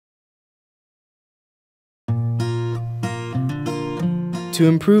To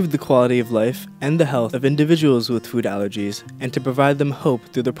improve the quality of life and the health of individuals with food allergies, and to provide them hope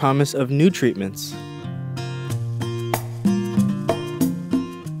through the promise of new treatments.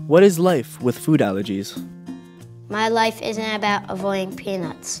 What is life with food allergies? My life isn't about avoiding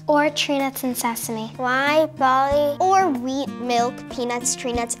peanuts. Or tree nuts and sesame. Why, barley, or wheat, milk, peanuts,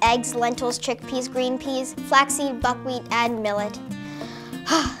 tree nuts, eggs, lentils, chickpeas, green peas, flaxseed, buckwheat, and millet.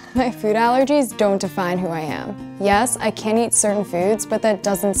 My food allergies don't define who I am. Yes, I can eat certain foods, but that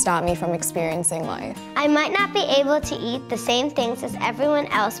doesn't stop me from experiencing life. I might not be able to eat the same things as everyone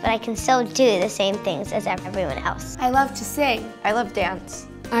else, but I can still do the same things as everyone else. I love to sing. I love dance.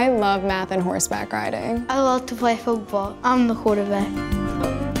 I love math and horseback riding. I love to play football. I'm the quarterback.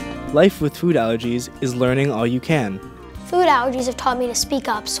 Life with food allergies is learning all you can. Food allergies have taught me to speak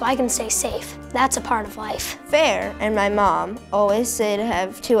up so I can stay safe. That's a part of life. FARE and my mom always say to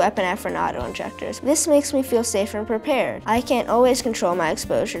have 2 epinephrine auto-injectors. This makes me feel safe and prepared. I can't always control my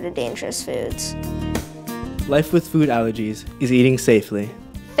exposure to dangerous foods. Life with food allergies is eating safely.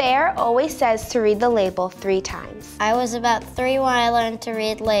 FARE always says to read the label 3 times. I was about 3 when I learned to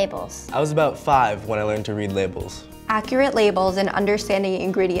read labels. I was about 5 when I learned to read labels. Accurate labels and understanding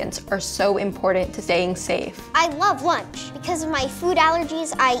ingredients are so important to staying safe. I love lunch. Because of my food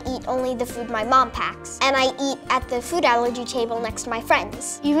allergies, I eat only the food my mom packs. And I eat at the food allergy table next to my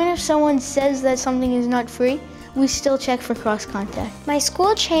friends. Even if someone says that something is not free, we still check for cross-contact. My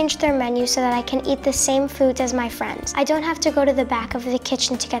school changed their menu so that I can eat the same foods as my friends. I don't have to go to the back of the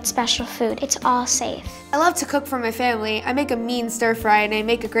kitchen to get special food. It's all safe. I love to cook for my family. I make a mean stir fry and I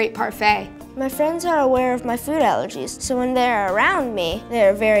make a great parfait. My friends are aware of my food allergies, so when they're around me,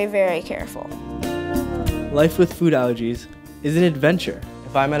 they're very, very careful. Life with food allergies is an adventure.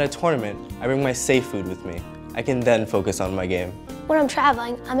 If I'm at a tournament, I bring my safe food with me. I can then focus on my game. When I'm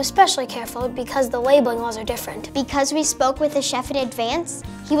traveling, I'm especially careful because the labeling laws are different. Because we spoke with the chef in advance,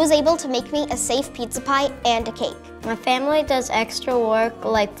 he was able to make me a safe pizza pie and a cake. My family does extra work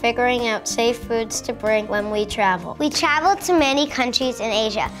like figuring out safe foods to bring when we travel. We traveled to many countries in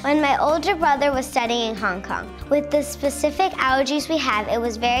Asia when my older brother was studying in Hong Kong. With the specific allergies we have, it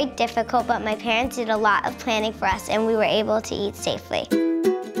was very difficult, but my parents did a lot of planning for us and we were able to eat safely.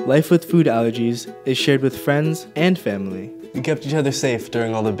 Life with food allergies is shared with friends and family. We kept each other safe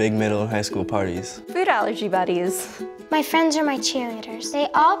during all the big middle and high school parties. Food allergy buddies. My friends are my cheerleaders. They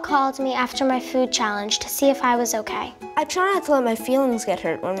all called me after my food challenge to see if I was okay. I try not to let my feelings get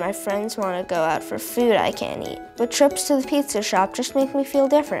hurt when my friends want to go out for food I can't eat. But trips to the pizza shop just make me feel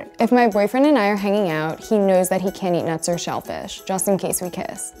different. If my boyfriend and I are hanging out, he knows that he can't eat nuts or shellfish, just in case we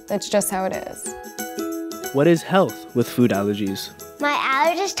kiss. That's just how it is. What is health with food allergies? My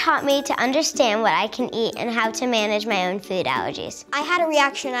allergist taught me to understand what I can eat and how to manage my own food allergies. I had a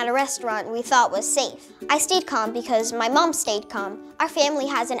reaction at a restaurant we thought was safe. I stayed calm because my mom stayed calm. Our family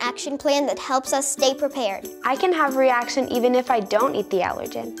has an action plan that helps us stay prepared. I can have a reaction even if I don't eat the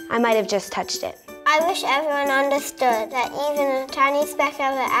allergen. I might have just touched it. I wish everyone understood that even a tiny speck of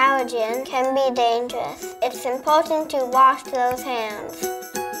an allergen can be dangerous. It's important to wash those hands.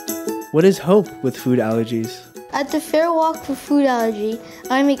 What is hope with food allergies? At the FARE Walk for Food Allergy,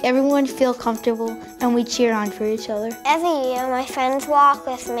 I make everyone feel comfortable and we cheer on for each other. Every year, my friends walk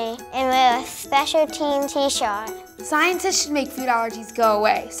with me and wear a special team t-shirt. Scientists should make food allergies go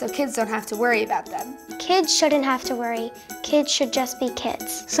away so kids don't have to worry about them. Kids shouldn't have to worry. Kids should just be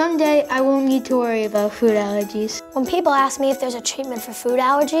kids. Someday, I won't need to worry about food allergies. When people ask me if there's a treatment for food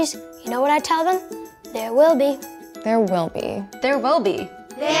allergies, you know what I tell them? There will be. There will be. There will be.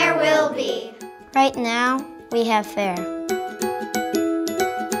 There will be. Right now, we have FARE.